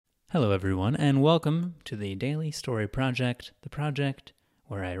Hello, everyone, and welcome to the Daily Story Project, the project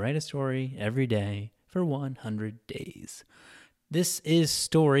where I write a story every day for 100 days. This is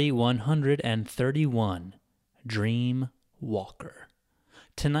story 131, Dream Walker.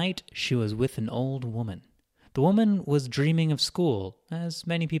 Tonight, she was with an old woman. The woman was dreaming of school, as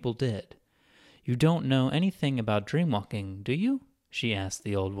many people did. "You don't know anything about dreamwalking, do you?" she asked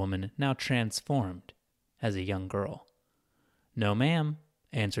the old woman, now transformed as a young girl. "No, ma'am,"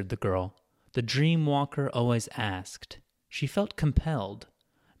 answered the girl. The dream walker always asked. She felt compelled.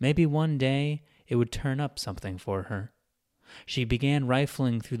 Maybe one day it would turn up something for her. She began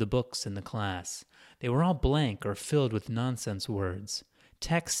rifling through the books in the class. They were all blank or filled with nonsense words.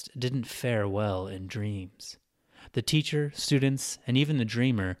 Text didn't fare well in dreams. The teacher, students, and even the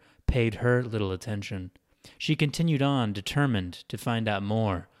dreamer paid her little attention. She continued on, determined to find out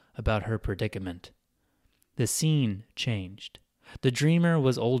more about her predicament. The scene changed. The dreamer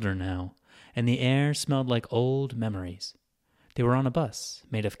was older now, and the air smelled like old memories. They were on a bus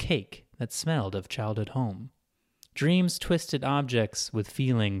made of cake that smelled of childhood home. Dreams twisted objects with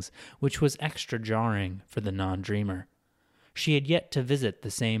feelings, which was extra jarring for the non-dreamer. She had yet to visit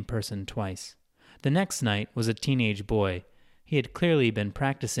the same person twice. The next night was a teenage boy. He had clearly been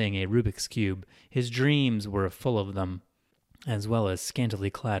practicing a Rubik's Cube. His dreams were full of them, as well as scantily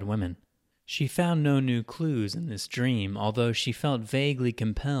clad women. She found no new clues in this dream, although she felt vaguely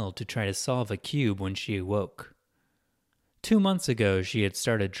compelled to try to solve a cube when she awoke. 2 months ago, she had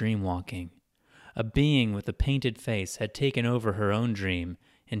started dreamwalking. A being with a painted face had taken over her own dream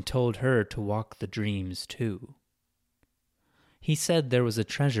and told her to walk the dreams too. He said there was a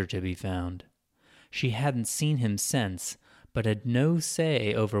treasure to be found. She hadn't seen him since, but had no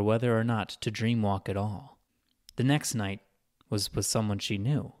say over whether or not to dreamwalk at all. The next night was with someone she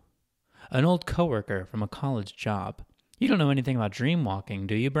knew. An old coworker from a college job. "You don't know anything about dreamwalking,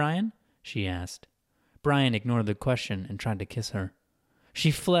 do you, Brian?" she asked. Brian ignored the question and tried to kiss her.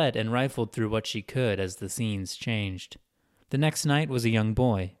 She fled and rifled through what she could as the scenes changed. The next night was a young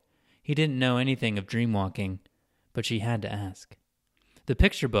boy. He didn't know anything of dreamwalking, but she had to ask. The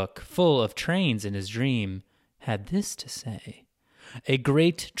picture book, full of trains in his dream, had this to say: "A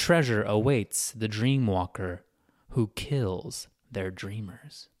great treasure awaits the dreamwalker who kills their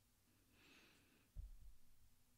dreamers."